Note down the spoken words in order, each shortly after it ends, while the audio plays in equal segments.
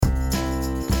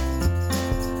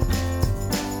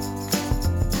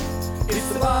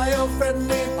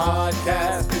bio-friendly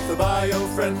podcast. It's the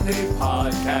bio-friendly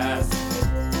podcast.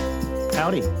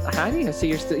 Howdy. Howdy. I see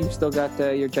you've still got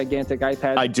your gigantic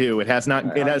iPad. I do. It has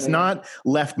not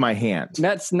left my hand.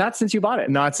 That's not since you bought it.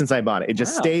 Not since I bought it. It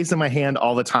just stays in my hand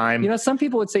all the time. You know, some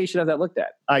people would say you should have that looked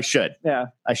at. I should. Yeah.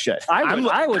 I should.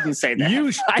 I wouldn't say that.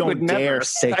 You I would don't dare never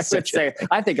say such a thing.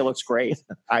 I think it looks great.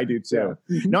 I do too.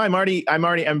 Yeah. No,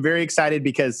 I'm very excited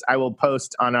because I will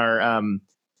post on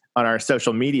our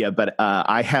social media, but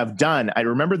I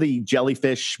remember the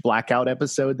jellyfish blackout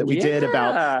episode that we did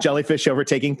about jellyfish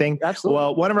overtaking thing. Absolutely.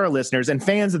 Well, one of our listeners and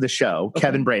fans of the show,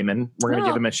 Kevin Brayman, we're going to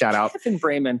give him a shout out. Kevin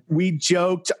Brayman. We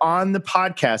joked on the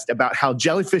podcast about how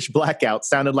jellyfish blackout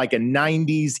sounded like a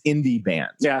 90s indie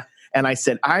band. Yeah. And I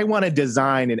said, I want to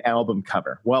design an album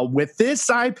cover. Well, with this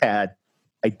iPad,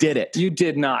 I did it. You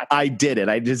did not. I did it.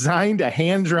 I designed a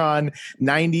hand-drawn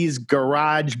 90s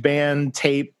garage band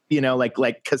tape,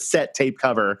 like cassette tape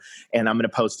cover, and I'm going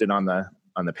to post it on the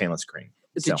panel screen.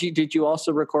 Did you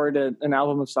also record an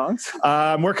album of songs?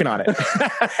 I'm working on it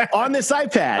on this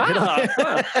iPad.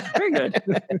 Very good.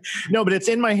 No, but it's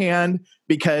in my hand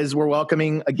because we're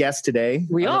welcoming a guest today.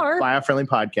 We are. Bio-friendly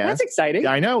podcast. That's exciting.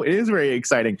 I know. It is very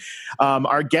exciting.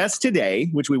 Our guest today,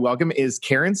 which we welcome, is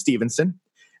Karen Stephenson.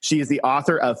 She is the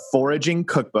author of Foraging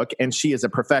Cookbook, and she is a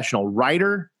professional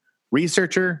writer,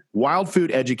 researcher, wild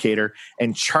food educator,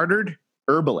 and chartered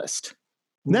herbalist.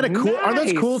 Isn't that cool? Are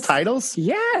those cool titles?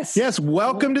 Yes. Yes.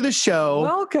 Welcome to the show.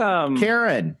 Welcome.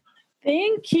 Karen.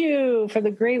 Thank you for the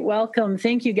great welcome.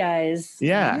 Thank you, guys.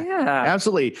 Yeah.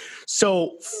 Absolutely.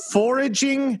 So,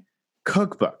 Foraging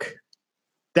Cookbook.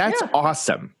 That's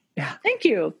awesome. Yeah. Thank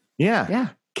you. Yeah.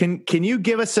 Can you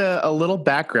give us a little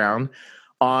background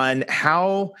on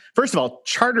how, first of all,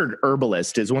 chartered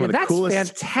herbalist is one of the coolest.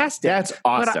 That's fantastic. That's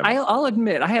awesome. But I'll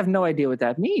admit, I have no idea what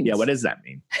that means. Yeah, what does that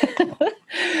mean?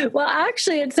 Well,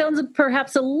 actually, it sounds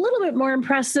perhaps a little bit more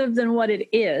impressive than what it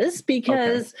is,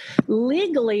 because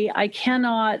legally I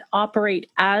cannot operate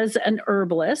as an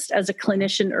herbalist, as a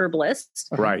clinician herbalist.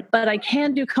 Right. But I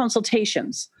can do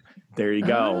consultations. There you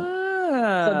go.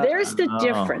 So there's the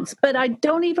difference, but I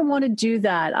don't even want to do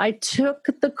that. I took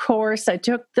the course. I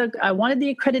wanted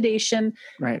the accreditation,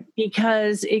 right?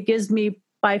 Because it gives me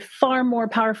by far more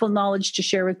powerful knowledge to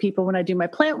share with people when I do my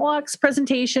plant walks,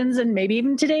 presentations, and maybe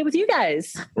even today with you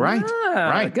guys. Right.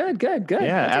 Right. Good. Yeah,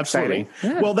 that's absolutely.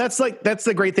 Yeah. Well, that's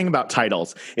the great thing about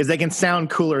titles is they can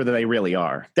sound cooler than they really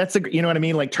are. You know what I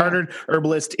mean? Like chartered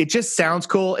herbalist, it just sounds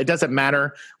cool. It doesn't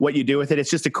matter what you do with it.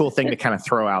 It's just a cool thing to kind of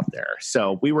throw out there.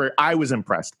 So I was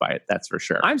impressed by it. That's for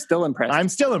sure. I'm still impressed.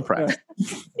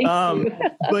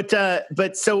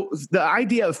 But so the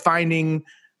idea of finding,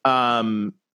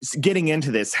 getting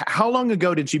into this, how long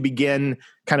ago did you begin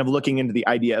kind of looking into the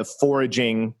idea of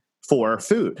foraging for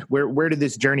food? Where did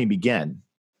this journey begin?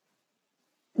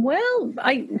 Well,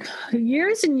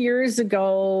 years and years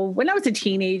ago, when I was a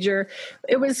teenager,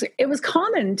 it was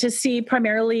common to see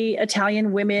primarily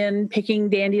Italian women picking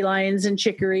dandelions and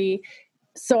chicory.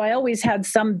 So I always had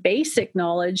some basic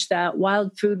knowledge that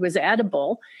wild food was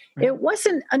edible. Right. It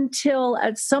wasn't until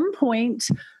at some point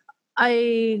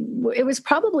it was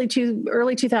probably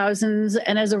early 2000s.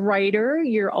 And as a writer,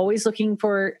 you're always looking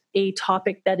for a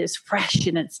topic that is fresh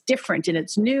and it's different and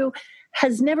it's new,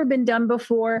 has never been done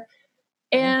before.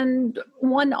 And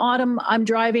one autumn I'm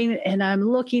driving and I'm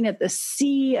looking at the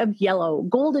sea of yellow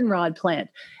goldenrod plant.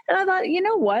 And I thought, you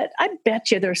know what? I bet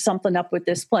you there's something up with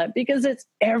this plant because it's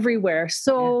everywhere.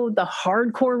 So the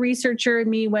hardcore researcher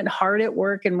in me went hard at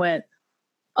work and went,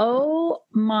 oh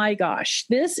my gosh,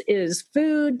 this is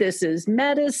food. This is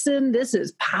medicine. This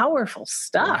is powerful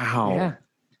stuff. Wow. Yeah.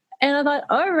 And I thought,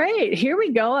 all right, here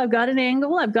we go. I've got an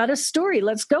angle. I've got a story.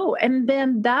 Let's go. And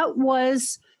then that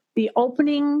was the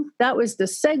opening. That was the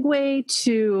segue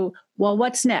to, well,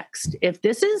 what's next? If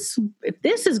this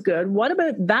is good, what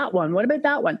about that one? What about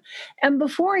that one? And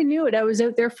before I knew it, I was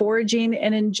out there foraging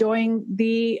and enjoying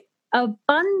the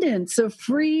abundance of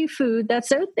free food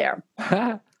that's out there.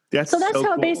 That's how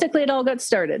cool. Basically it all got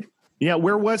started. Yeah.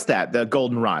 Where was that? The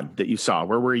goldenrod that you saw?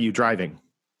 Where were you driving?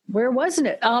 Where wasn't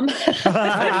it?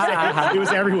 It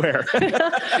was everywhere.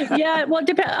 Yeah. Well,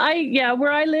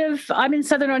 where I live, I'm in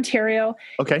Southern Ontario.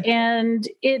 Okay. And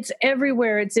it's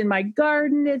everywhere. It's in my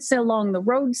garden. It's along the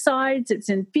roadsides. It's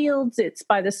in fields. It's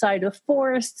by the side of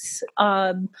forests.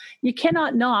 You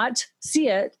cannot not see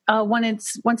it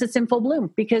once it's in full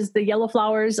bloom because the yellow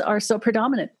flowers are so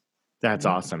predominant. That's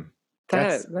awesome.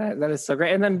 That is so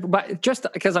great. And then, but just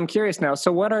because I'm curious now,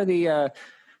 so what are the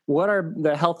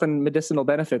health and medicinal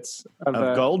benefits of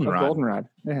goldenrod?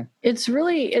 Yeah. It's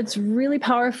really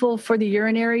powerful for the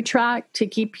urinary tract to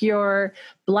keep your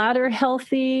bladder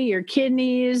healthy, your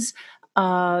kidneys.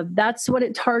 That's what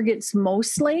it targets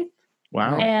mostly.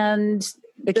 Wow. And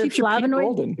it keeps your peat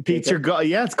golden.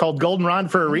 It's called goldenrod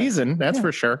for a reason. That's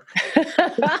for sure.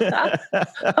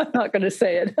 I'm not going to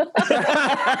say it.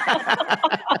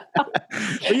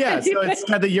 So it's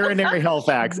got the urinary health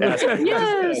aspect.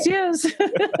 Yes.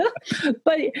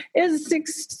 But it's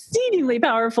exceedingly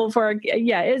powerful for,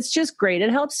 it's just great. It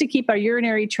helps to keep our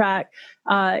urinary tract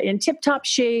in tip-top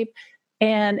shape.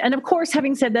 And of course,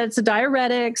 having said that, it's a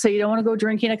diuretic, so you don't want to go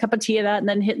drinking a cup of tea of that and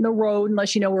then hitting the road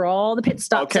unless you know where all the pit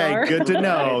stops are. Okay, good to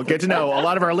know. Good to know. A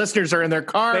lot of our listeners are in their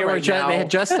car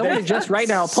Somebody just right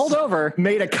now pulled over,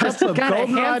 made a cup of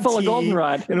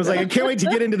goldenrod and was like, I can't wait to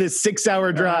get into this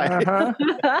 6-hour drive.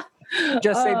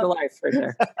 Just saved a life right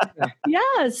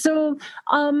there. So,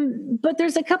 but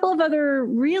there's a couple of other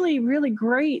really, really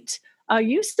great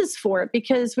uses for it,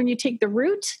 because when you take the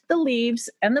root, the leaves,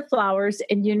 and the flowers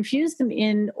and you infuse them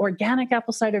in organic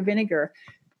apple cider vinegar,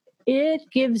 it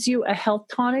gives you a health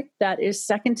tonic that is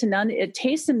second to none. It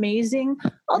tastes amazing.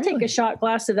 I'll take a shot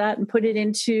glass of that and put it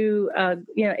into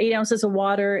 8 ounces of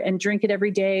water and drink it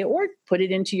every day, or put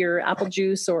it into your apple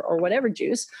juice or whatever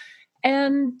juice.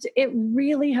 And it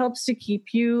really helps to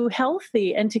keep you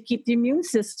healthy and to keep the immune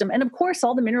system. And of course,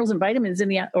 all the minerals and vitamins in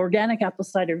the organic apple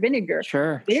cider vinegar.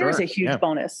 There's a huge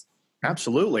bonus.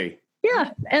 Absolutely.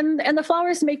 Yeah. And the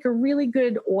flowers make a really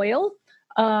good oil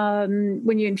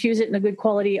when you infuse it in a good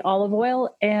quality olive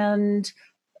oil. And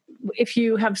if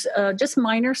you have just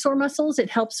minor sore muscles, it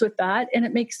helps with that. And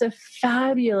it makes a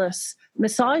fabulous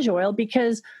massage oil,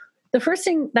 because the first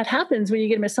thing that happens when you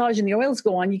get a massage and the oils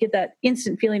go on, you get that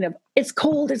instant feeling of it's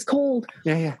cold.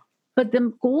 Yeah. But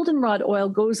the goldenrod oil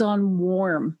goes on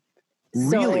warm.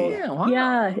 Really?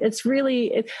 It's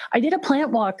really. I did a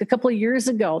plant walk a couple of years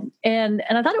ago, and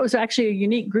I thought it was actually a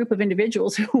unique group of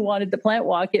individuals who wanted the plant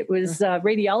walk. It was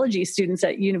radiology students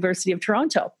at University of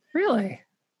Toronto. Really?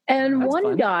 And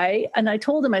one guy, and I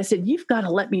told him, I said, "You've got to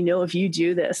let me know if you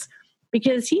do this."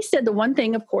 Because he said the one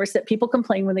thing, of course, that people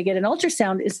complain when they get an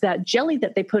ultrasound is that jelly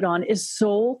that they put on is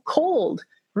so cold.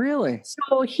 Really?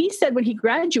 So he said when he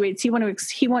graduates, he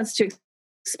wants to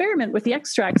experiment with the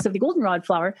extracts of the goldenrod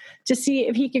flower to see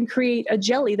if he can create a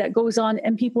jelly that goes on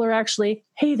and people are actually,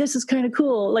 hey, this is kind of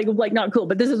cool. Like not cool,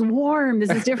 but this is warm. This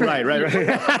is different. Right.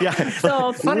 Yeah.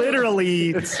 So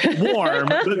literally warm,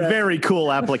 but very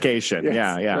cool application.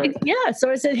 Yes. Yeah.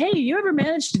 So I said, hey, you ever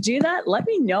managed to do that? Let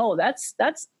me know. That's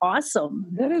awesome.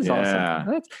 That is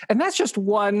awesome. That's just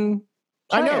one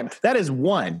plant. I know that is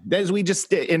one. That is, we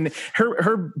just in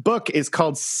her book is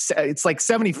called. It's like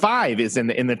 75 is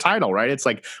in the title, right? It's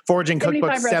like Foraging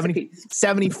Cookbook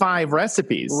 75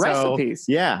 recipes.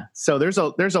 So there's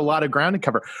a lot of ground to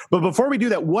cover. But before we do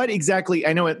that, what exactly?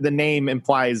 I know the name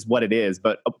implies what it is,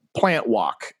 but a plant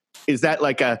walk. Is that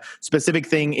like a specific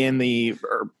thing in the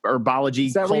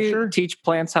herbology culture? Where you teach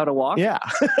plants how to walk? Yeah.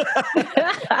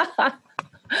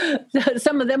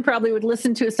 Some of them probably would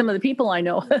listen to some of the people I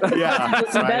know. Yeah,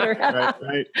 listen better.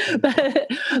 Right. But,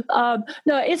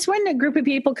 no, it's when a group of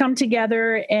people come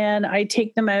together and I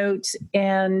take them out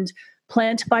and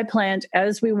plant by plant,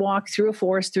 as we walk through a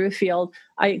forest, through a field,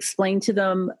 I explain to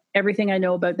them everything I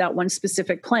know about that one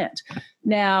specific plant.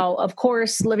 Now, of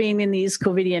course, living in these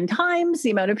COVIDian times,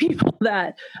 the amount of people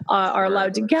that are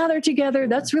allowed to gather together,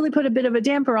 that's really put a bit of a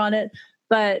damper on it.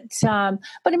 But I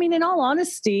mean, in all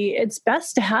honesty, it's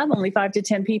best to have only 5 to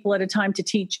 10 people at a time to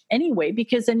teach anyway,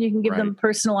 because then you can give them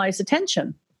personalized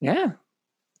attention. Yeah.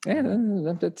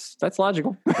 That's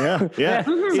logical. Yeah.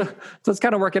 So it's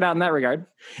kind of working out in that regard.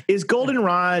 Is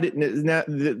goldenrod, now,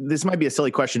 this might be a silly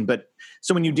question, but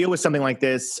so when you deal with something like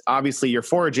this, obviously you're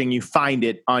foraging, you find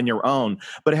it on your own,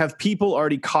 but have people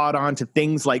already caught on to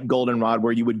things like goldenrod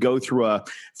where you would go through a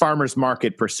farmer's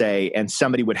market per se, and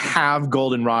somebody would have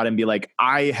goldenrod and be like,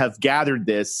 I have gathered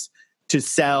this to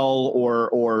sell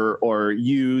or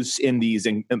use in these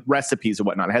recipes and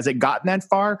whatnot? Has it gotten that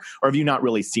far, or have you not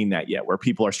really seen that yet, where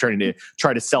people are starting to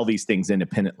try to sell these things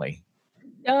independently?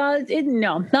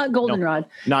 No, not goldenrod.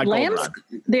 Not goldenrod.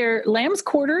 They're lamb's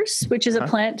quarters, which is a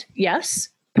plant. Yes.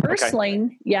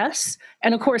 Purslane. Yes.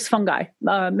 And of course, fungi,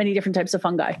 many different types of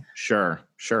fungi. Sure.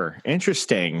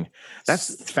 Interesting.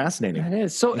 That's fascinating. It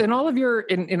is. So in all of your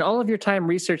time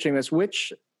researching this,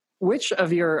 which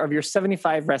of your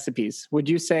 75 recipes would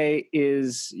you say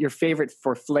is your favorite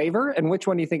for flavor, and which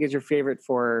one do you think is your favorite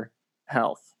for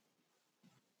health?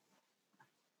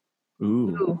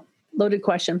 Ooh, loaded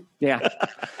question. Yeah.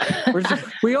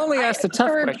 We only ask the tough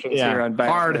questions here on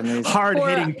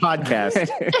hard-hitting podcast.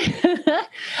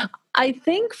 I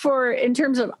think in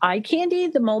terms of eye candy,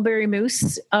 the mulberry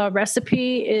mousse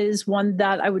recipe is one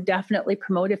that I would definitely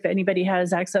promote if anybody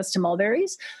has access to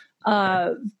mulberries.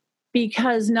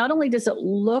 because not only does it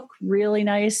look really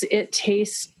nice, it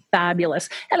tastes fabulous.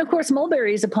 And of course,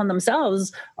 mulberries upon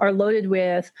themselves are loaded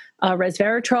with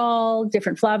resveratrol,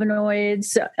 different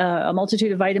flavonoids, a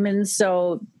multitude of vitamins.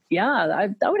 So yeah,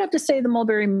 I would have to say the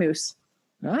mulberry mousse.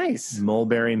 Nice.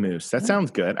 Mulberry mousse. That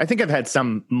sounds good. I think I've had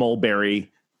some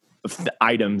mulberry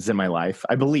items in my life,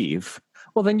 I believe.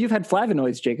 Well, then you've had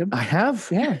flavonoids, Jacob. I have?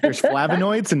 Yeah. There's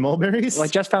flavonoids in mulberries? Well, I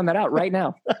just found that out right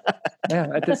now. Yeah,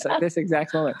 at this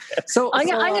exact moment. So I'm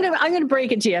gonna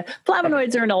break it to you.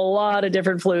 Flavonoids are in a lot of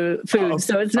different foods,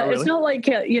 so it's not it's not like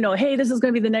hey, this is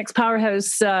going to be the next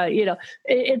powerhouse.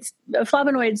 It's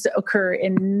flavonoids occur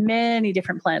in many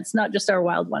different plants, not just our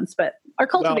wild ones, but our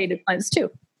cultivated plants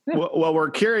too. Well,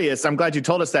 we're curious. I'm glad you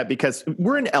told us that because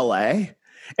we're in LA.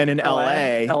 And in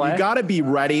LA, you got to be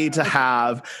ready to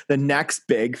have the next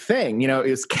big thing. It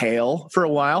was kale for a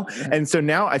while. Yeah. And so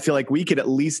now I feel like we could at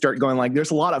least start going like,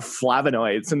 there's a lot of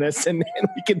flavonoids in this, and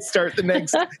we can start the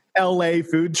next LA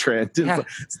food trend. Yeah.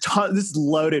 This is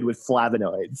loaded with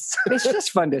flavonoids. It's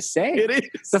just fun to say. It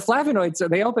is. The flavonoids,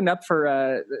 they opened up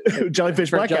for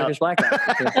jellyfish blackout.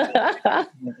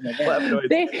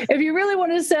 If you really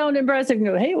want to sound impressive, you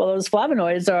go, hey, well, those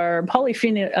flavonoids are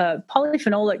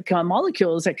polyphenolic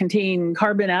molecules that contain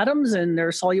carbon atoms, and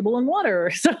they're soluble in water.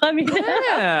 So, I mean,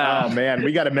 oh man,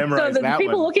 we got to memorize that.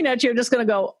 People looking at you are just going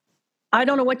to go, I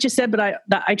don't know what you said, but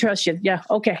I trust you. Yeah,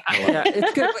 okay. Yeah,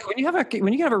 it's good when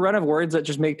you have a run of words that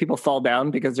just make people fall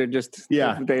down because they're just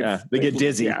they get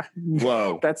dizzy. Yeah.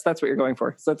 Whoa, that's what you're going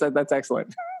for. So that's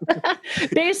excellent.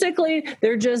 Basically,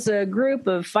 they're just a group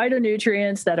of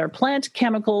phytonutrients that are plant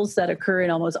chemicals that occur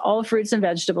in almost all fruits and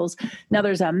vegetables. Now,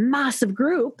 there's a massive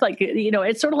group, like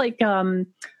it's sort of like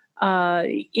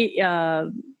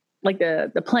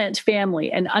the plant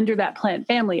family, and under that plant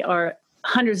family are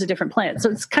hundreds of different plants.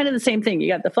 So it's kind of the same thing. You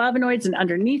got the flavonoids, and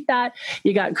underneath that,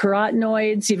 you got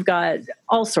carotenoids, you've got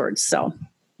all sorts. So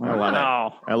I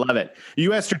love it.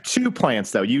 You asked for 2 plants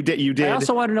though. You did. I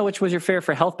also want to know which was your favorite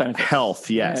for health benefits.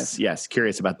 Health. Yes.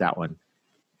 Curious about that one.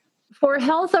 For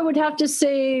health, I would have to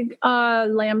say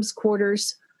lamb's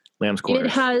quarters. Lamb's quarters. It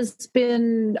has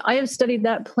been, I have studied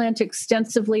that plant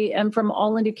extensively, and from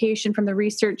all indication from the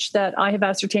research that I have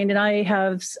ascertained, and I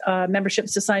have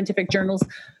memberships to scientific journals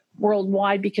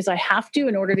worldwide because I have to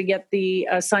in order to get the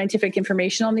scientific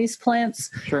information on these plants.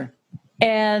 Sure.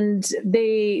 And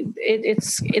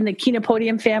it's in the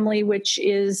Chenopodium family, which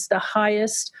is the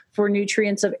highest for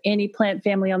nutrients of any plant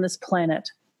family on this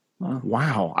planet.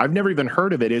 Wow. I've never even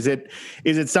heard of it. Is it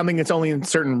something that's only in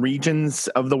certain regions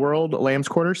of the world, lamb's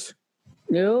quarters?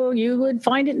 No, you would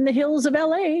find it in the hills of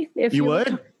LA. If you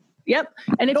would? Yep.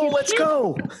 And if let's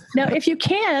go. Now, if you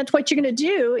can't, what you're going to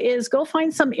do is go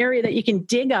find some area that you can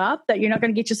dig up that you're not going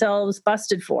to get yourselves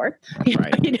busted for.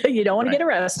 Right. You don't want to get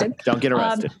arrested. Don't get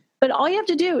arrested. But all you have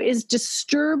to do is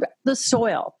disturb the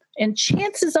soil, and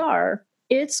chances are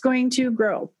it's going to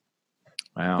grow.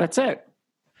 Wow. That's it.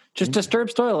 Just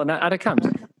disturb soil and out it comes.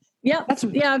 Yeah,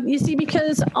 you see,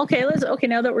 because now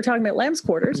that we're talking about lamb's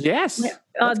quarters, yes,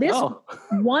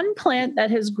 one plant that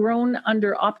has grown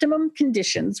under optimum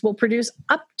conditions will produce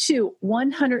up to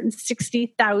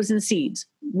 160,000 seeds.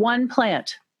 One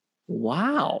plant.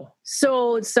 Wow.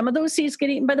 So some of those seeds get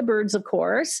eaten by the birds, of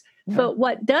course, but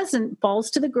what doesn't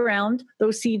falls to the ground.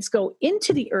 Those seeds go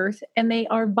into the earth, and they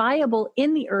are viable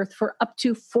in the earth for up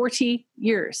to 40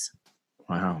 years.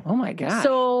 Wow. Oh my God.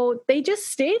 So they just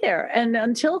stay there, and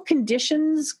until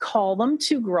conditions call them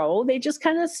to grow, they just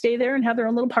kind of stay there and have their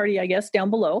own little party, I guess, down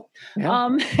below.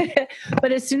 Yeah.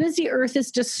 But as soon as the earth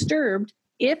is disturbed,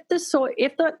 if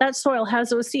that soil has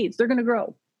those seeds, they're going to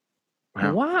grow.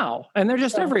 Wow. And they're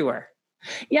just everywhere.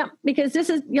 Yeah, because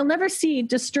you'll never see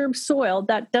disturbed soil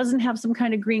that doesn't have some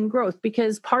kind of green growth,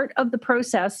 because part of the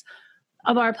process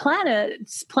of our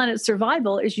planet's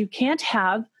survival is you can't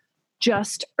have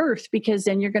just earth, because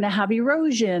then you're going to have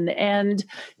erosion, and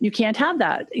you can't have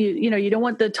that. You don't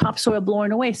want the topsoil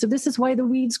blowing away. So this is why the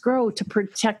weeds grow, to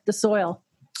protect the soil.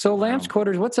 So lamb's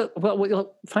quarters, we'll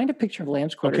find a picture of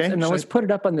lamb's quarters, and then let's put it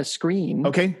up on the screen.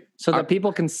 Okay. So that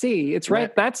people can see. It's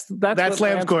right. That's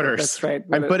lamb's quarters. That's right.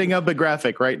 I'm putting up a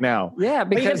graphic right now. Yeah,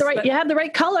 because you have the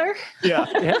right color.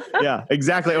 Yeah,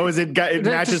 exactly. Oh, it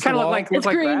matches the wall? It's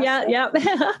green. Grass? Yeah.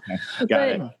 Got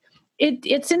it.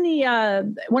 It's in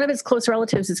the one of its close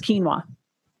relatives is quinoa.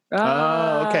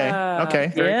 Oh, okay.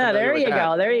 There you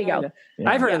go. Yeah.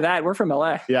 I've heard of that. We're from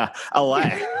LA. Yeah, LA.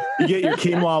 You get your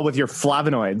quinoa with your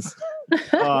flavonoids.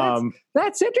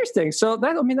 That's interesting. So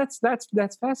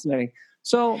that's fascinating.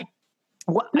 So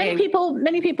many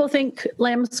people think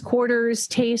lamb's quarters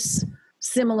tastes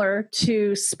similar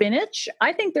to spinach.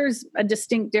 I think there's a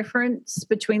distinct difference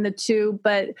between the two,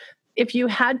 but if you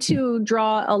had to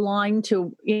draw a line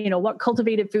to, what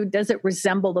cultivated food does it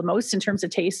resemble the most in terms of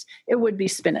taste, it would be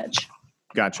spinach.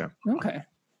 Gotcha. Okay.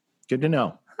 Good to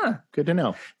know. Huh. Good to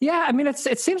know. Yeah, I mean, it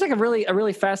seems like a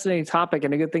really fascinating topic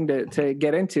and a good thing to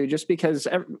get into, just because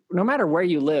no matter where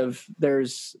you live,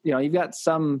 there's, you've got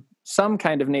some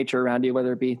kind of nature around you,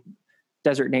 whether it be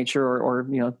desert nature or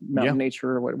mountain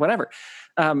nature or whatever.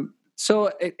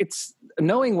 So it's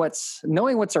knowing what's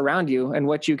around you and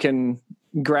what you can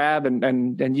grab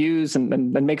and use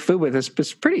and make food with is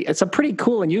it's a pretty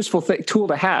cool and useful tool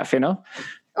to have,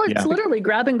 Oh, it's literally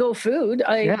grab and go food.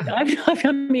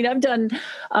 I've done,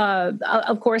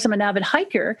 of course, I'm an avid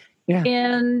hiker. Yeah.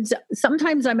 And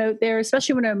sometimes I'm out there,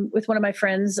 especially when I'm with one of my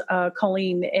friends,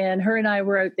 Colleen, and her and I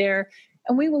were out there,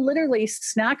 and we will literally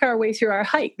snack our way through our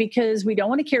hike because we don't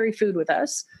want to carry food with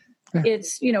us. Yeah.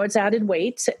 It's added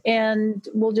weight, and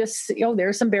we'll just,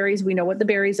 there's some berries. We know what the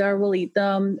berries are. We'll eat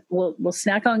them. We'll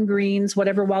snack on greens,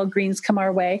 whatever wild greens come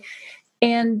our way.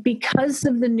 And because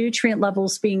of the nutrient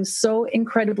levels being so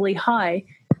incredibly high,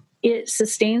 it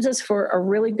sustains us for a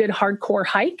really good hardcore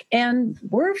hike, and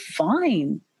we're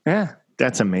fine. Yeah,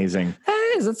 that's amazing.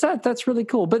 That is. That's really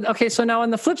cool. But okay, so now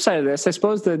on the flip side of this, I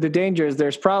suppose the danger is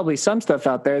there's probably some stuff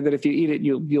out there that if you eat it,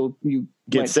 you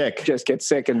get sick. Just get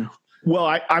sick and.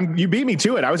 Well, you beat me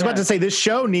to it. I was about to say this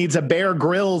show needs a Bear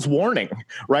Grylls warning,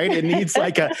 right? It needs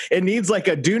like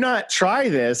a do not try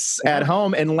this at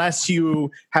home unless you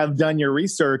have done your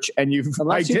research and you've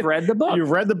read the book.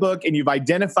 You've read the book and you've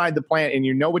identified the plant and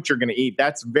you know what you're going to eat.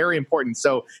 That's very important.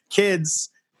 So kids,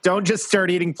 don't just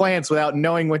start eating plants without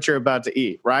knowing what you're about to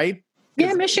eat, right?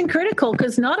 Yeah, mission critical,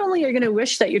 because not only are you going to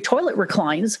wish that your toilet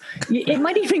reclines, it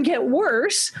might even get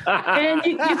worse, and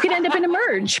you could end up in a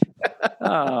merge.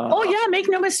 Oh yeah, make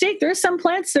no mistake. There's some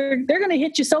plants they're going to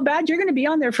hit you so bad you're going to be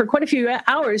on there for quite a few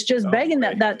hours just begging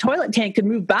that toilet tank could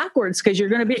move backwards because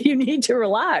you need to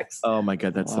relax. Oh my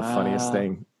God, that's the funniest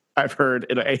thing I've heard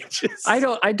in ages. I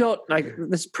don't like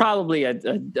this. Is probably a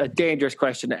dangerous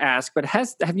question to ask, but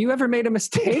have you ever made a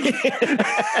mistake?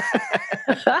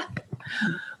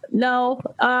 No,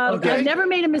 I've never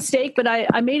made a mistake, but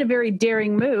I made a very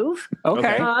daring move.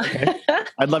 Okay.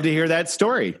 I'd love to hear that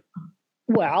story.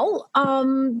 Well,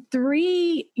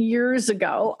 3 years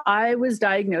ago, I was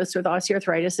diagnosed with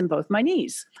osteoarthritis in both my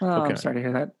knees. Oh, I'm sorry to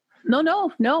hear that.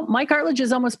 No. My cartilage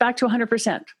is almost back to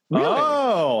 100%. Really?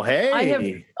 Oh,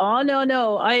 hey.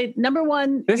 No. Number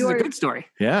one. This is a good story.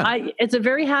 Yeah. It's a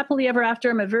very happily ever after.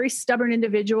 I'm a very stubborn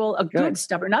individual, good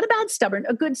stubborn, not a bad stubborn,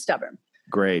 a good stubborn.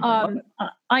 Great.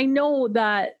 I know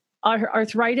that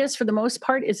arthritis, for the most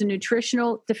part, is a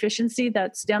nutritional deficiency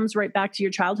that stems right back to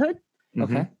your childhood.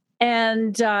 Okay.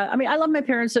 And I love my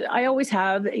parents. I always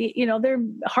have. They're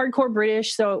hardcore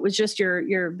British, so it was just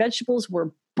your vegetables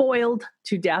were boiled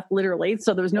to death, literally.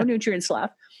 So there was no nutrients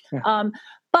left. Yeah.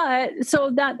 But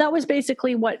so that was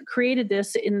basically what created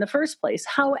this in the first place.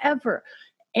 However,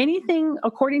 anything,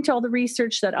 according to all the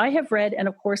research that I have read, and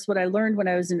of course what I learned when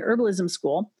I was in herbalism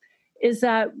school, is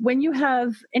that when you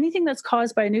have anything that's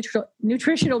caused by a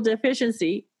nutritional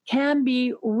deficiency can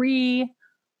be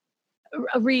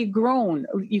regrown,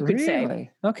 you could say.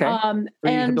 Okay.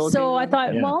 And so I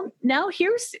thought, well, now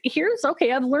here's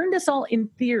okay. I've learned this all in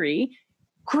theory.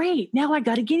 Great. Now I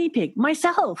got a guinea pig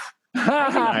myself.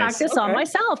 I can practice on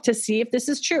myself to see if this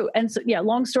is true. And so,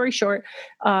 long story short,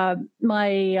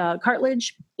 my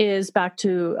cartilage is back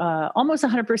to almost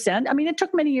 100%. I mean, it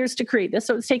took many years to create this,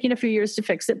 so it's taking a few years to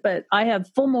fix it, but I have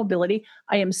full mobility.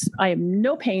 I am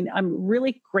no pain. I'm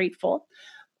really grateful.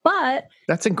 But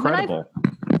that's incredible.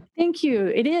 Thank you.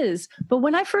 It is. But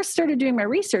when I first started doing my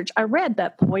research, I read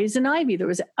that poison ivy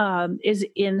is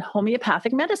in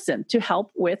homeopathic medicine to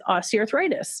help with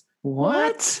osteoarthritis.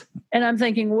 What? And I'm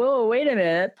thinking, whoa, wait a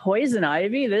minute, poison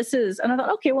ivy. And I thought,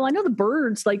 okay, well, I know the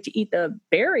birds like to eat the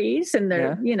berries and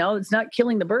they're, it's not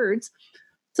killing the birds.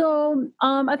 So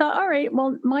I thought, all right,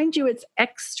 well, mind you, it's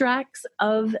extracts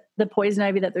of the poison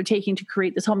ivy that they're taking to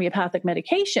create this homeopathic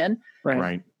medication.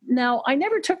 Right. Now, I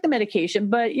never took the medication,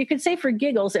 but you could say for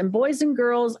giggles, and boys and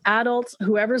girls, adults,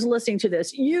 whoever's listening to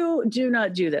this, you do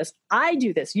not do this. I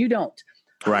do this. You don't.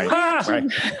 Right.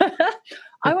 Right.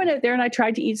 I went out there and I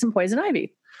tried to eat some poison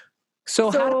ivy. So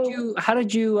how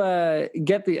did you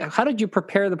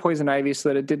prepare the poison ivy so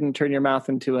that it didn't turn your mouth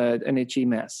into an itchy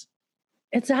mess?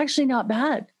 It's actually not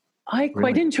bad. I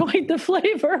quite enjoyed the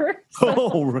flavor.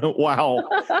 Oh, wow.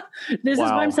 This is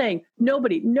what I'm saying.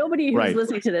 Nobody who's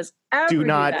listening to this ever do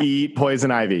not eat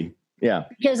poison ivy. Yeah.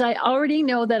 Because I already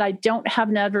know that I don't have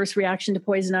an adverse reaction to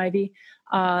poison ivy.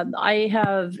 I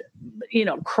have,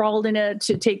 crawled in it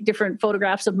to take different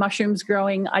photographs of mushrooms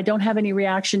growing. I don't have any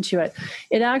reaction to it.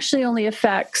 It actually only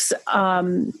affects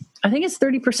I think it's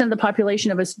 30% of the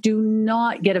population of us do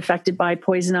not get affected by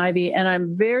poison ivy. And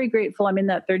I'm very grateful I'm in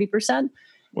that 30%.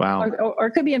 Wow. Or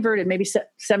it could be inverted, maybe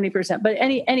 70%. But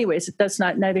anyways, that's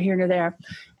not neither here nor there.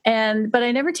 But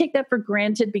I never take that for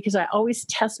granted because I always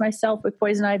test myself with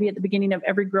poison ivy at the beginning of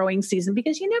every growing season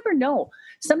because you never know.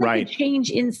 Something Right. could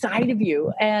change inside of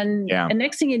you. And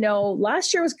next thing you know,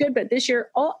 last year was good, but this year,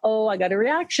 I got a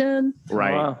reaction.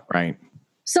 Right. Wow. Right.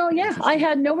 So yeah, I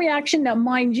had no reaction. Now,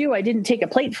 mind you, I didn't take a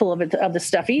plateful of the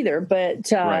stuff either,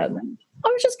 but Right. I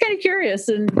was just kind of curious.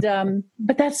 And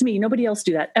but that's me. Nobody else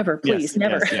do that ever, please,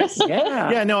 never. Yes.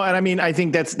 Yeah. Yeah, no, and I mean, I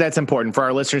think that's important for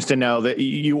our listeners to know that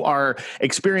you are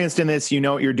experienced in this. You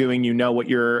know what you're doing. You know what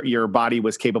your body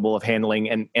was capable of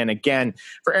handling. And again,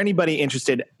 for anybody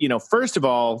interested, first of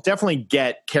all, definitely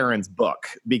get Karen's book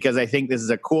because I think this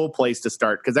is a cool place to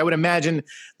start. Because I would imagine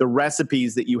the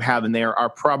recipes that you have in there are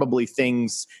probably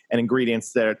things and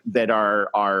ingredients that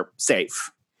are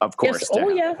safe. Of course.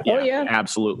 Yes. Oh, yeah.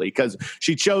 Absolutely. Because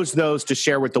she chose those to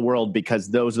share with the world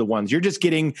because those are the ones you're just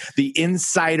getting the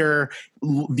insider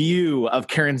view of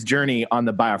Karen's journey on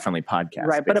the Biofriendly podcast.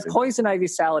 Right. But a poison ivy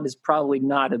salad is probably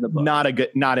not in the book. Not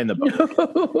in the book.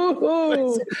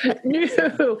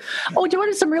 No. Oh, do you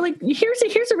want some really,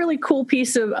 here's a really cool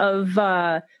piece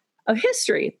of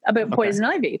history about poison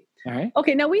ivy. All right.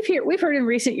 Okay. Now we've heard in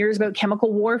recent years about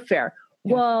chemical warfare.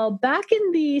 Yeah. Well, back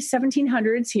in the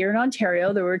 1700s here in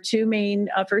Ontario, there were two main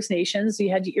First Nations.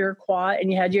 You had your Iroquois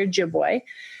and you had your Ojibwe.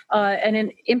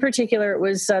 And in particular, it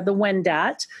was the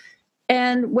Wendat.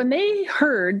 And when they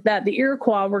heard that the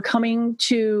Iroquois were coming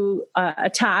to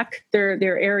attack their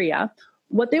area,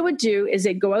 what they would do is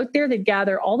they'd go out there, they'd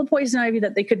gather all the poison ivy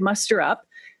that they could muster up.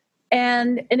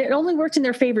 And it only worked in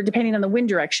their favor depending on the wind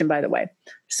direction, by the way.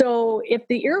 So if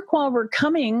the Iroquois were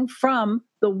coming from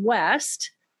the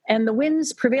west, and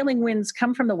the prevailing winds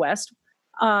come from the west,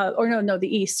 the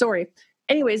east, sorry.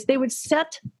 Anyways, they would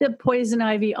set the poison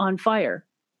ivy on fire.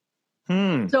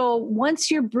 So once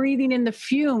you're breathing in the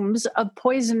fumes of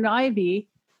poison ivy,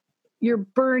 you're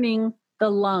burning the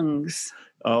lungs.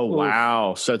 Oh,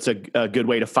 wow. So it's a good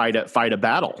way to fight a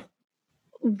battle.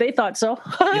 They thought so.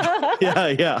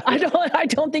 Yeah. I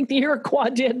don't think the Iroquois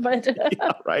did, but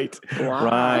yeah, right. Wow.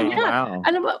 Right. Yeah. Wow.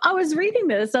 And I was reading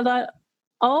this, I thought,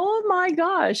 oh my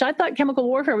gosh! I thought chemical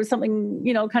warfare was something,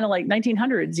 kind of like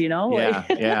 1900s,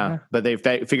 Yeah. But they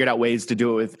figured out ways to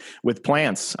do it with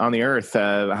plants on the earth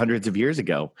hundreds of years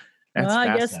ago.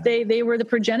 I guess they were the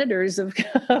progenitors of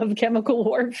chemical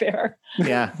warfare.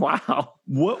 Yeah. Wow.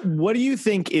 What do you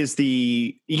think is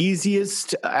the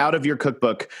easiest out of your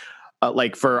cookbook,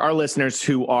 like for our listeners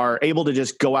who are able to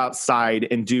just go outside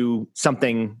and do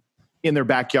something in their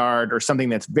backyard or something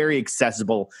that's very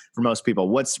accessible for most people?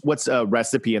 What's a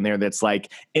recipe in there that's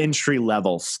like entry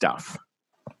level stuff?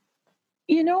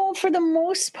 For the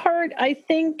most part, I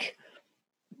think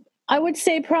I would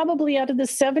say probably out of the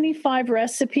 75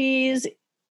 recipes,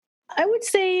 I would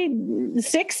say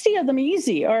 60 of them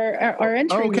easy are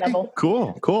entry level.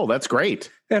 Cool. That's great.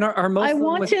 And are most I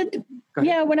wanted,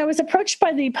 when I was approached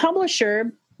by the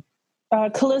publisher,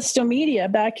 Callisto Media,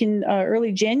 back in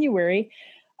early January,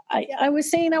 I was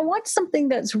saying I want something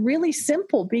that's really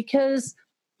simple because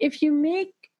if you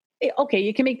make,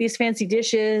 you can make these fancy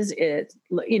dishes.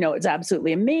 It's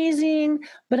absolutely amazing,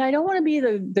 but I don't want to be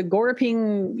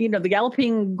the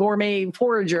galloping gourmet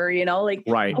forager.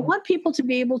 Right. I want people to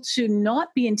be able to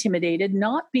not be intimidated,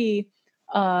 not be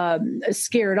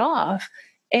scared off.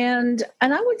 And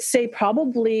I would say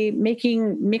probably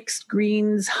making mixed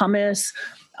greens, hummus,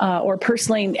 or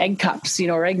purslane egg cups,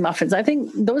 or egg muffins. I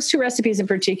think those two recipes in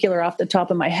particular, off the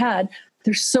top of my head,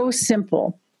 they're so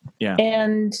simple. Yeah.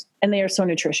 And they are so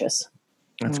nutritious.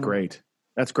 That's great.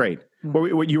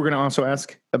 What you were going to also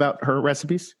ask about her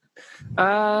recipes?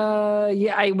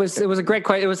 It was a great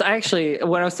question. It was actually,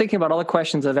 when I was thinking about all the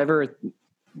questions I've ever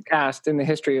asked in the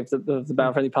history of the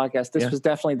Biofriendly podcast, this was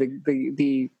definitely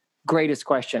the greatest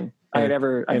question I'd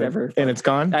ever. And it's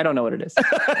gone? I don't know what it is.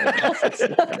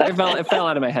 It fell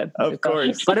out of my head. Of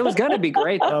course. But it was going to be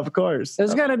great. Though. Of course. It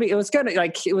was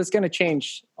going to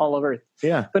change all of Earth.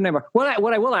 Yeah. But never. What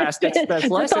I will ask, that's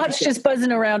the thought's just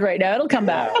buzzing around right now. It'll come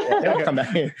back. It'll come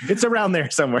back. It's around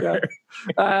there somewhere.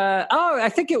 Yeah. I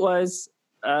think it was.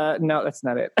 No, that's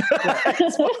not it.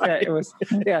 It was.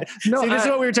 Yeah. No. See, this is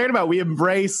what we were talking about. We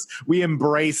embrace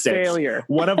it. Failure.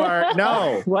 One of our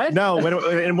What? No.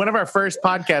 In one of our first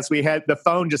podcasts, we had the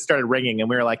phone just started ringing, and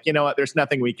we were like, you know what? There's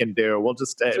nothing we can do. We'll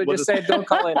just say don't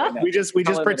call in. We just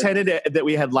pretended that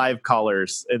we had live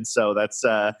callers, and so that's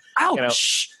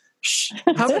ouch. Shh.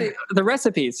 How many the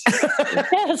recipes?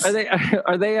 Yes.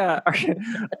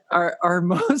 Are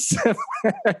most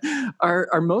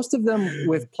are most of them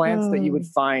with plants that you would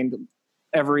find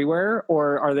everywhere,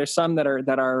 or are there some that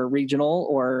are regional,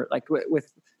 or like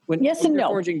with Yes and your no.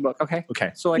 foraging book? Okay.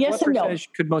 So like Yes what and no.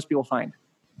 percentage could most people find?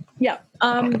 Yeah.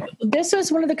 This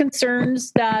was one of the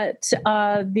concerns that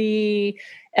the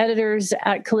editors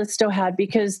at Callisto had,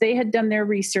 because they had done their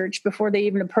research before they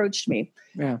even approached me.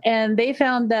 Yeah. And they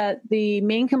found that the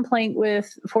main complaint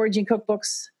with foraging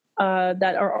cookbooks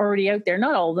that are already out there,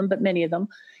 not all of them, but many of them,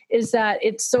 is that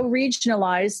it's so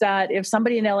regionalized that if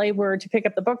somebody in LA were to pick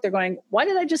up the book, they're going, why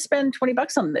did I just spend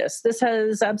 $20 on this? This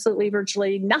has absolutely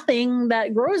virtually nothing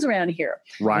that grows around here.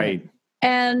 Right.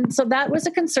 And so that was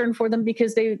a concern for them,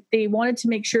 because they wanted to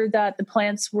make sure that the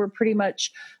plants were pretty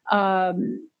much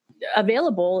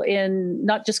available in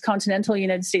not just continental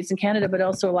United States and Canada, but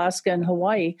also Alaska and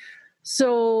Hawaii.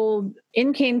 So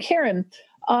in came Karen,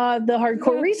 the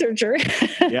hardcore researcher.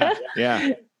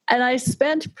 Yeah. And I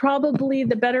spent probably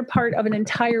the better part of an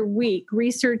entire week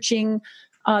researching,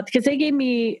 because they gave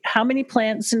me how many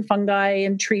plants and fungi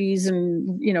and trees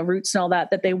and, roots and all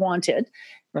that they wanted.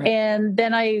 Right. And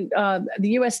then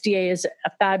the USDA is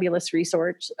a fabulous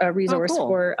resource cool.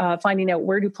 for finding out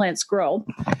where do plants grow.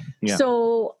 Yeah.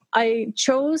 So I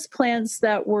chose plants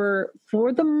that were,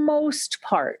 for the most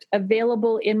part,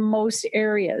 available in most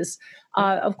areas.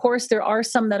 Of course, there are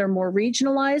some that are more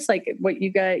regionalized, like what you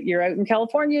got. You're out in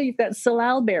California, you've got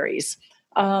salal berries.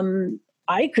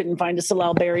 I couldn't find a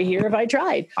salal berry here if I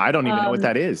tried. I don't even know what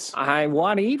that is. I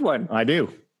want to eat one. I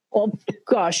do. Well,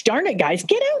 gosh darn it, guys,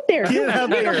 get out there. Get out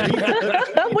there.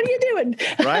 What are you doing?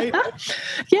 Right?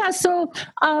 Yeah. So,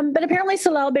 but apparently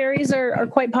salal berries are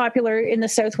quite popular in the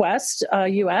Southwest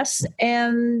U.S.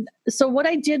 And so what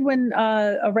I did when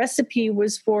a recipe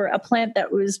was for a plant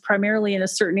that was primarily in a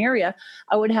certain area,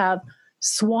 I would have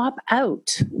swap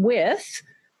out with,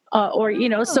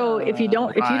 so if you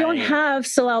don't have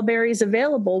salal berries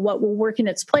available, what will work in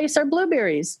its place are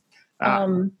blueberries.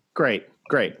 Great.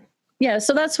 Yeah,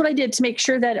 so that's what I did to make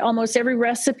sure that almost every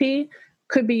recipe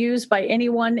could be used by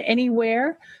anyone,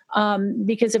 anywhere,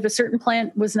 because if a certain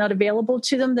plant was not available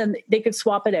to them, then they could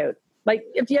swap it out. Like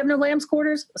if you have no lamb's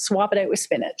quarters, swap it out with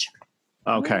spinach.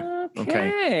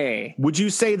 Okay. Would you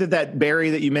say that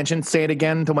berry that you mentioned, say it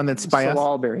again, the one that's by us?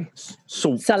 Salal berry.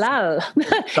 Salal.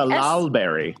 Salal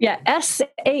berry. Yeah,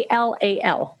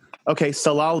 SALAL. Okay,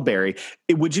 salal berry.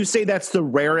 Would you say that's the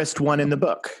rarest one in the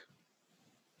book?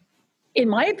 In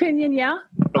my opinion, yeah.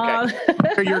 Okay.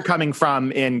 Where you're coming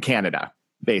from in Canada,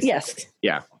 basically. Yes.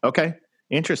 Yeah. Okay.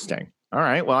 Interesting. All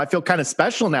right. Well, I feel kind of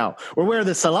special now. We're where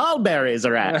the salal berries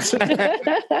are at.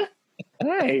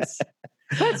 Nice.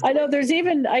 I know.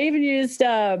 I even used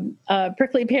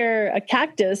prickly pear, a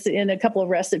cactus, in a couple of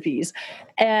recipes,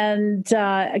 and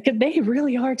they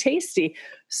really are tasty.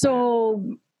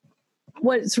 So,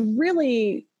 what's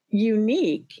really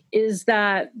unique is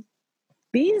that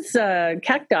these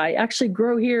cacti actually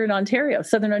grow here in Ontario,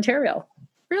 Southern Ontario.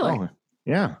 Really? Oh,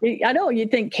 yeah. I know.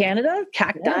 You'd think Canada,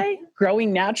 cacti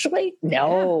growing naturally?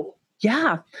 No.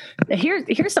 Yeah.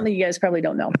 Here's something you guys probably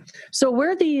don't know. So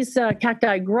where these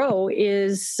cacti grow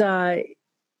is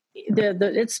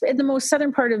it's in the most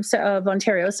southern part of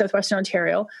Ontario, southwestern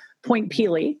Ontario, Point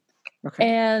Pelee. Okay.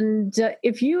 And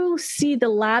if you see the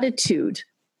latitude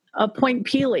of Point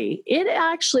Pelee, it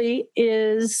actually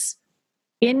is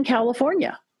in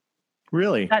California.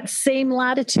 Really? That same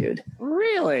latitude.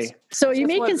 Really? So you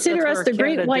may consider us the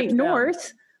Great White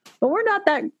North, but we're not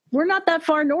that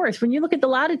far north. When you look at the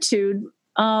latitude,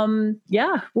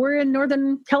 we're in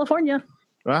Northern California.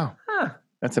 Wow. Huh.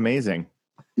 That's amazing.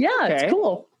 Yeah, Okay. It's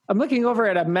cool. I'm looking over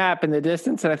at a map in the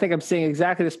distance, and I think I'm seeing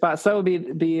exactly the spot. So it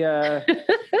would be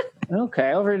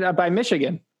okay, over by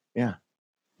Michigan. Yeah.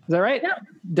 Is that right? Yeah.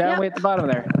 Down way at the bottom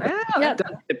there. Yeah.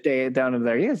 Down over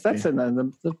there. Yes, that's in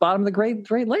the bottom of the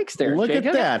Great Lakes there. Look Jacob.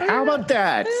 at that. How about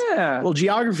that? Yeah. A little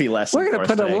geography lesson. We're going to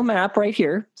put a little map right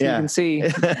here so you can see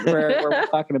where we're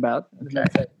talking about.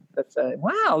 Okay. That's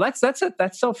wow.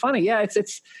 That's so funny. Yeah,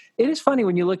 it is funny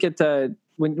when you look at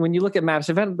when you look at maps.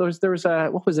 There was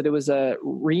what was it? It was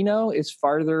Reno is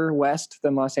farther west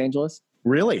than Los Angeles.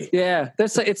 Really? Yeah,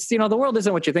 it's the world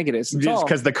isn't what you think it is. It's just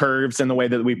because the curves and the way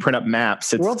that we print up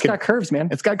maps. The world's got curves, man.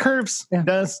 It's got curves. Yeah. It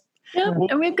does. Yeah,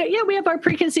 and we have our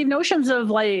preconceived notions of,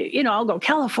 like, I'll go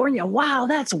California. Wow,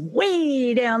 that's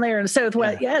way down there in the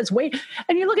Southwest. Yeah, it's way.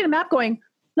 And you look at a map going,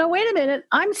 no, wait a minute.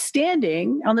 I'm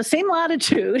standing on the same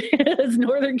latitude as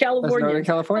Northern California. That's Northern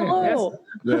California. Oh. Yes.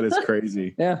 That is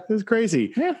crazy. Yeah, it's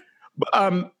crazy. Yeah.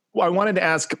 I wanted to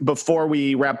ask before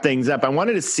we wrap things up. I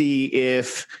wanted to see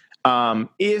if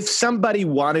If somebody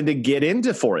wanted to get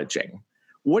into foraging,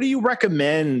 what do you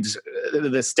recommend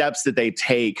the steps that they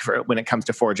take when it comes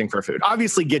to foraging for food?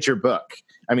 Obviously, get your book.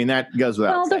 I mean, that goes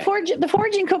without saying. The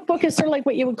Foraging Cookbook is sort of like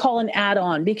what you would call an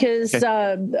add-on because,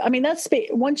 that's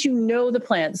once you know the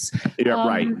plants. Yeah,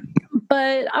 right.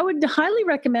 But I would highly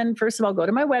recommend, first of all, go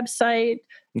to my website,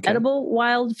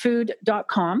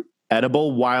 ediblewildfood.com.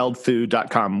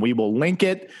 Ediblewildfood.com. We will link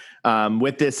it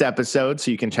with this episode, so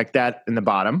you can check that in the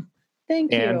bottom.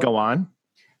 Thank you. And go on.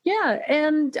 Yeah,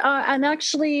 and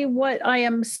actually, what I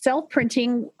am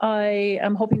self-printing, I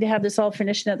am hoping to have this all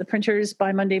finished at the printers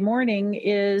by Monday morning,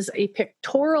 is a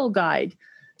pictorial guide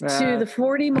to the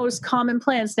 40 most common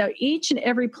plants. Now, each and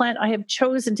every plant I have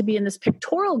chosen to be in this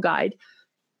pictorial guide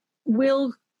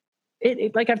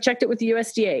like I've checked it with the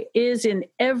USDA, is in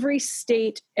every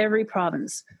state, every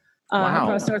province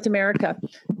across North America.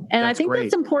 And I think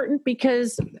that's important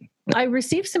because I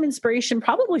received some inspiration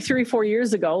probably 3 or 4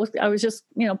 years ago. I was just,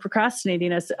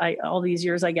 procrastinating all these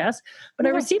years, I guess. But I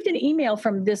received an email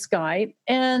from this guy,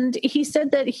 and he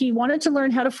said that he wanted to learn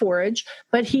how to forage,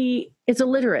 but he is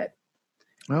illiterate.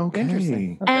 Okay.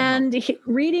 Interesting. And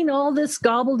reading all this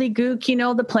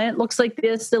gobbledygook, the plant looks like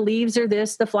this, the leaves are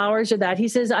this, the flowers are that. He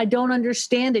says, I don't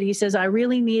understand it. He says, I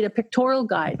really need a pictorial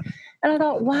guide. And I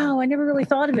thought, wow, I never really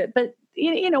thought of it. But,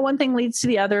 one thing leads to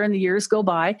the other and the years go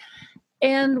by.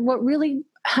 And what really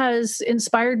has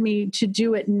inspired me to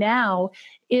do it now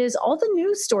is all the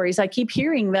news stories I keep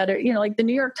hearing that are, like the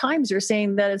New York Times are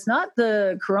saying that it's not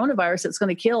the coronavirus that's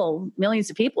going to kill millions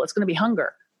of people. It's going to be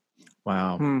hunger.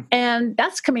 Wow. And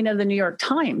that's coming out of the New York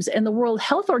Times. And the World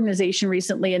Health Organization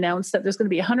recently announced that there's going to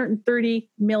be 130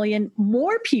 million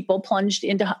more people plunged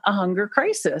into a hunger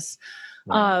crisis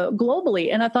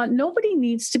globally. And I thought, nobody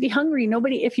needs to be hungry.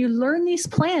 If you learn these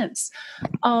plants,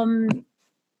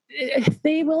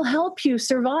 they will help you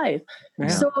survive. Yeah.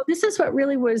 So this is what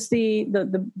really was the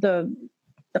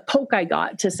poke I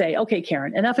got to say, okay,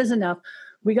 Karen, enough is enough.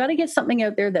 We got to get something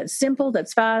out there that's simple,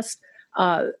 that's fast,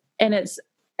 and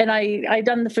I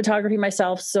done the photography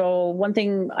myself. So one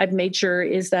thing I've made sure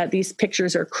is that these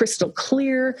pictures are crystal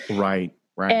clear. Right.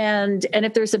 And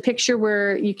if there's a picture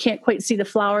where you can't quite see the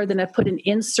flower, then I put an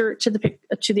insert to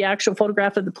the actual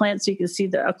photograph of the plant, so you can see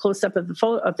a close up of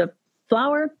the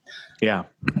flower. Yeah.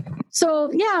 So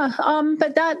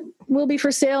but that will be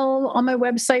for sale on my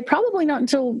website. Probably not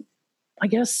until, I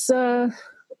guess,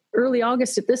 early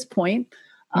August at this point.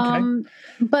 Okay.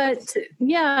 But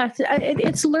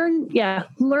it's learn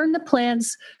the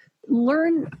plants,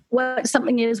 learn what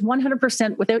something is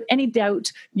 100% without any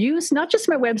doubt. Use not just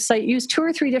my website, use 2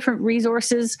 or 3 different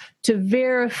resources to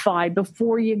verify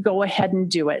before you go ahead and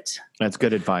do it. That's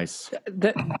good advice.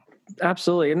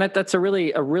 Absolutely. And that's a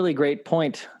really great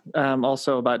point.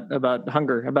 Also about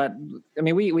hunger,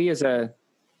 we as a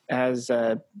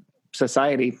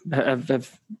society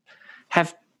have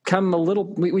come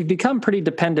we've become pretty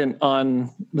dependent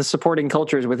on the supporting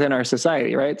cultures within our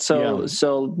society, right? So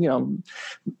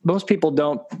most people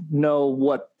don't know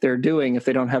what they're doing if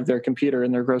they don't have their computer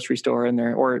in their grocery store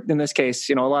or in this case,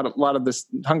 a lot of this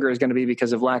hunger is going to be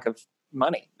because of lack of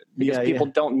money, because people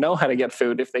don't know how to get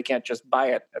food if they can't just buy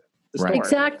it at the store.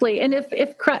 Exactly. And if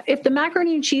the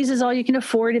macaroni and cheese is all you can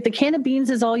afford, if the can of beans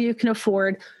is all you can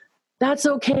afford, that's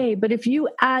okay. But if you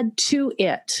add to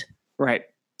it,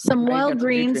 some wild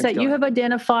greens that you have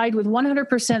identified with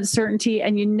 100% certainty,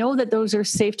 and you know that those are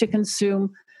safe to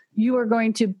consume, you are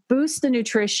going to boost the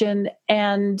nutrition.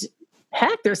 And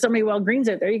heck, there's so many wild greens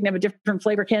out there. You can have a different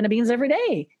flavor can of beans every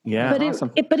day. Yeah, but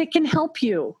awesome. But it can help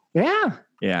you. Yeah.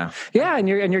 Yeah. And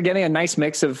you're getting a nice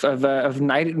mix of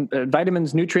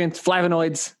vitamins, nutrients,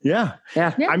 flavonoids. Yeah.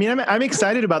 I mean, I'm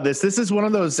excited about this. This is one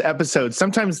of those episodes.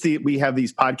 Sometimes we have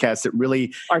these podcasts that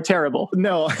really are terrible.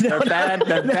 No, they're bad.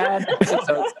 They're bad.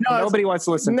 Nobody wants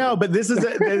to listen. No, but this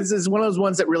is one of those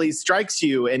ones that really strikes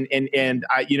you. And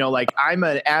I'm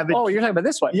an avid. Oh, you're talking about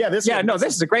this one? Yeah, this one. Yeah, no,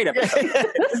 this is a great episode.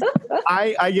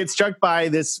 I get struck by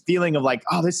this feeling of like,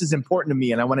 oh, this is important to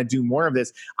me, and I want to do more of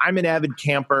this. I'm an avid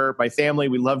camper. My family,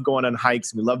 we love going on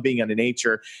hikes. We love being in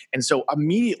nature. And so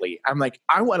immediately I'm like,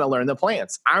 I want to learn the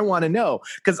plants. I want to know.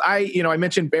 Because I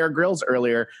mentioned Bear Grylls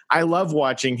earlier. I love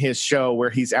watching his show where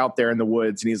he's out there in the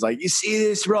woods and he's like, you see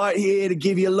this right here to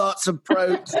give you lots of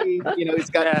protein.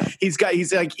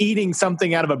 He's like eating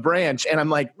something out of a branch. And I'm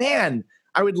like, man,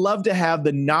 I would love to have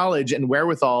the knowledge and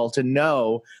wherewithal to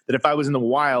know that if I was in the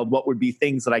wild, what would be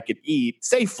things that I could eat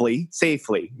safely,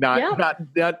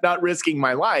 not risking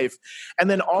my life. And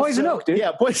then also poison oak, dude.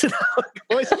 Yeah, poison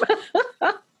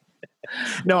oak.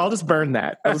 No, I'll just burn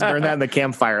that. I'll just burn that in the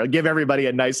campfire. I'll give everybody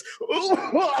a nice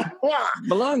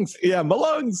Belongs. Yeah,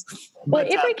 belongs. Well,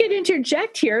 if I could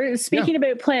interject here, speaking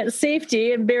about plant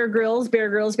safety and Bear Grylls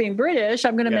being British,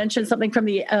 I'm going to mention something from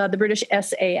the British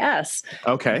SAS.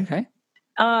 Okay.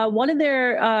 One of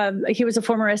their, he was a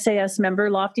former SAS member,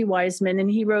 Lofty Wiseman, and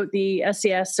he wrote the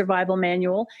SAS Survival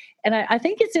Manual. And I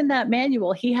think it's in that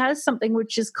manual. He has something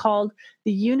which is called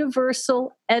the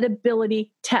Universal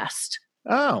Edibility Test.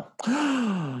 Oh.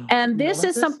 And this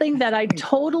is something that I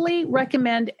totally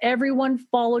recommend everyone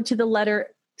follow to the letter,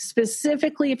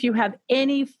 specifically if you have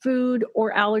any food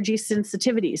or allergy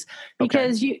sensitivities.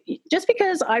 Because just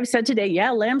because I've said today,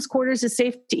 lamb's quarters is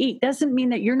safe to eat, doesn't mean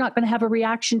that you're not going to have a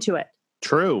reaction to it.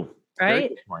 True.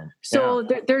 Right. So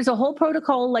there's a whole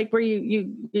protocol, like where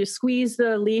you squeeze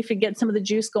the leaf and get some of the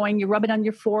juice going. You rub it on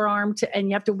your forearm and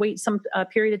you have to wait some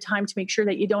period of time to make sure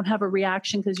that you don't have a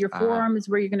reaction, because your forearm is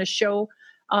where you're going to show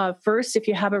first if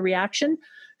you have a reaction.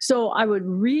 So I would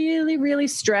really, really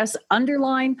stress,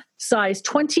 underline, size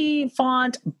 20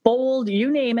 font, bold,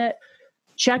 you name it.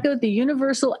 Check out the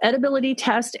Universal Edibility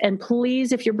Test. And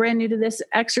please, if you're brand new to this,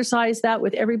 exercise that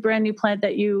with every brand new plant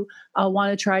that you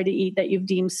want to try to eat that you've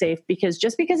deemed safe. Because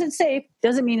just because it's safe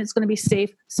doesn't mean it's going to be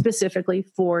safe specifically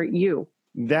for you.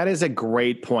 That is a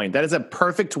great point. That is a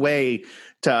perfect way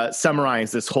to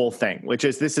summarize this whole thing, which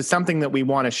is this is something that we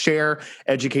want to share,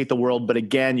 educate the world. But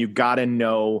again, you've got to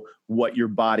know what your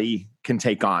body can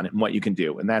take on and what you can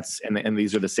do. And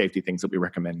these are the safety things that we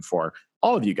recommend for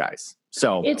all of you guys.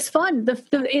 So it's fun.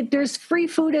 There's free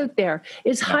food out there.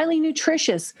 It's highly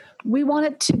nutritious. We want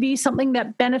it to be something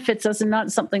that benefits us and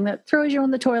not something that throws you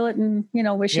on the toilet and,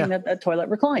 wishing that the toilet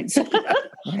reclines.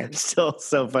 It's still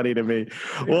so funny to me.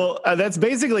 Well, that's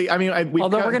basically,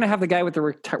 although we're going to have the guy with the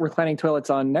reclining toilets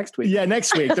on next week. Yeah,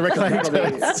 next week, the reclining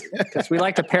toilets. Because we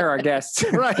like to pair our guests.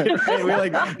 Right. And we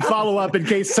follow up in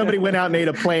case somebody went out and ate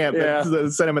a plant,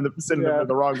 but sent them in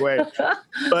the wrong way.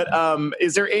 But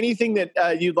is there anything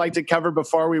that you'd like to cover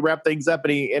before we wrap things up?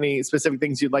 Any specific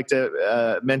things you'd like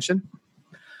to mention?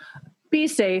 Be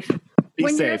safe.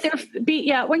 When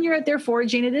you're out there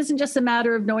foraging, it isn't just a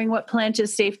matter of knowing what plant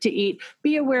is safe to eat.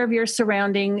 Be aware of your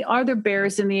surrounding. Are there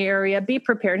bears in the area? Be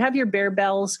prepared. Have your bear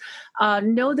bells.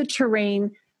 Know the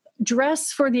terrain.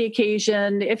 Dress for the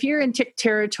occasion. If you're in tick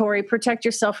territory, protect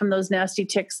yourself from those nasty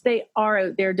ticks. They are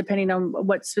out there depending on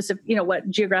what specific, what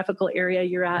geographical area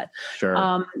you're at.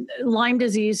 Sure. Lyme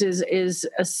disease is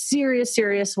a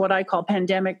serious, what I call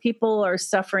pandemic. People are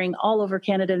suffering all over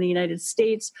Canada and the United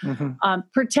States. Mm-hmm.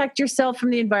 Protect yourself from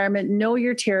the environment. Know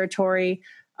your territory.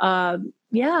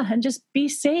 And just be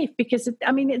safe, because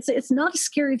it's not a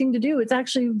scary thing to do. It's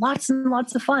actually lots and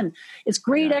lots of fun. It's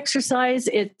great exercise.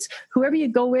 It's whoever you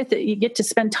go with, you get to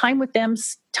spend time with them,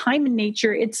 time in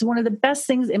nature. It's one of the best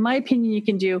things, in my opinion, you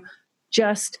can do.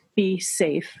 Just be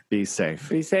safe. Be safe.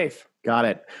 Be safe. Got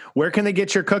it. Where can they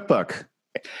get your cookbook?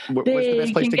 What's the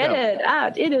best place to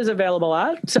go? It is available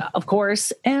at, of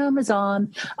course,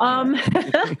 Amazon. And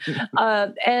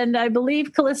I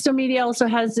believe Callisto Media also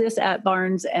has this at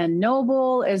Barnes and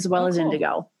Noble, as well as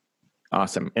Indigo.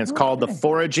 Awesome. And it's called the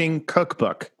Foraging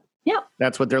Cookbook. Yep.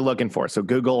 That's what they're looking for. So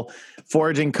Google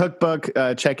Foraging Cookbook,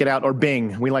 check it out, or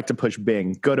Bing. We like to push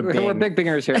Bing. Go to Bing. We're big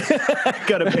Bingers here.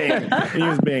 Go to Bing.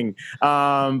 Use Bing.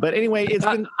 But anyway, it's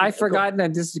been... I've forgotten,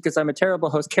 and this is because I'm a terrible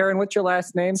host. Karen, what's your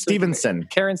last name? Stephenson.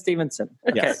 Karen Stephenson.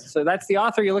 Okay. Yes. So that's the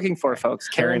author you're looking for, folks.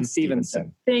 Karen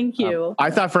Stephenson. Thank you.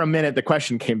 I thought for a minute the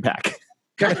question came back.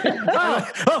 Here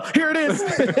it is.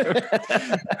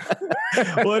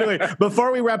 Well, anyway,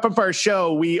 before we wrap up our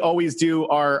show, we always do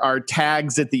our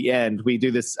tags at the end. We do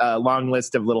this long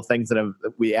list of little things that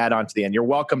we add on to the end. You're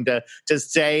welcome to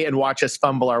stay and watch us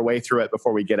fumble our way through it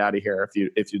before we get out of here,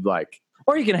 if you'd like.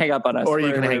 Or you can hang up on us.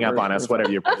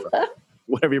 Whatever you prefer.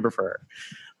 Whatever you prefer.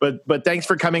 But thanks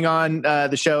for coming on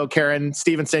the show, Karen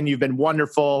Stephenson. You've been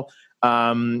wonderful.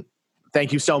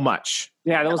 Thank you so much.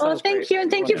 Yeah, that was thank great. you.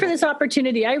 And thank you for this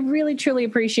opportunity. I really, truly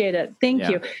appreciate it. Thank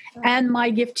you. And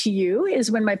my gift to you is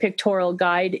when my pictorial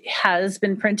guide has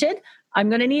been printed, I'm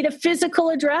going to need a physical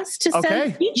address to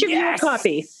send each of you a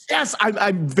copy. Yes,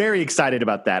 I'm very excited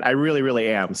about that. I really, really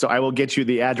am. So I will get you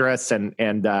the address and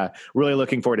really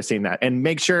looking forward to seeing that. And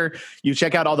make sure you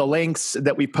check out all the links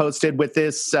that we posted with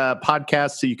this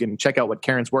podcast so you can check out what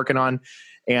Karen's working on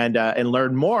and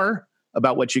learn more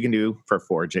about what you can do for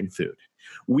foraging food.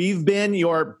 We've been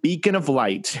your beacon of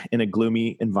light in a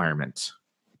gloomy environment.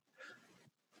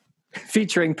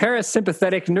 Featuring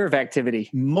parasympathetic nerve activity.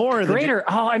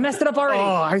 I messed it up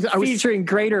already. Featuring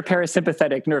greater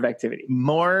parasympathetic nerve activity.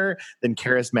 More than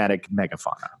charismatic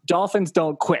megafauna. Dolphins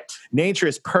don't quit. Nature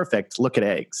is perfect. Look at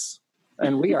eggs.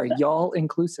 And we are y'all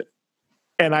inclusive.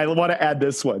 And I want to add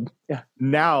this one. Yeah.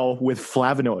 Now with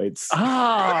flavonoids.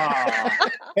 Ah,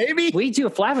 Maybe. we do.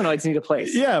 Flavonoids need a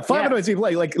place. Yeah, flavonoids need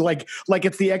like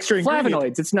it's the extra ingredient.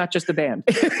 Flavonoids. It's not just a band.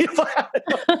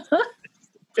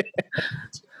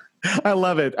 I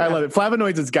love it. I love it.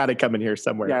 Flavonoids has got to come in here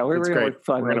somewhere. Yeah, we're great. going to work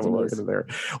flavonoids. We're going to look into there.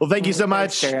 Well, thank you so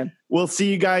much. Karen. We'll see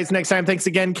you guys next time. Thanks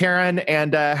again, Karen,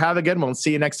 and have a good one. We'll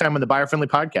see you next time on the Buyer Friendly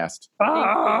Podcast.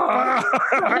 Bye.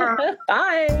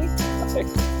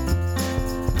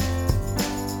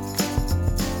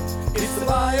 It's the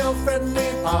Bio Friendly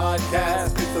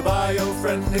Podcast. It's the Bio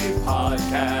Friendly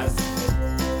Podcast.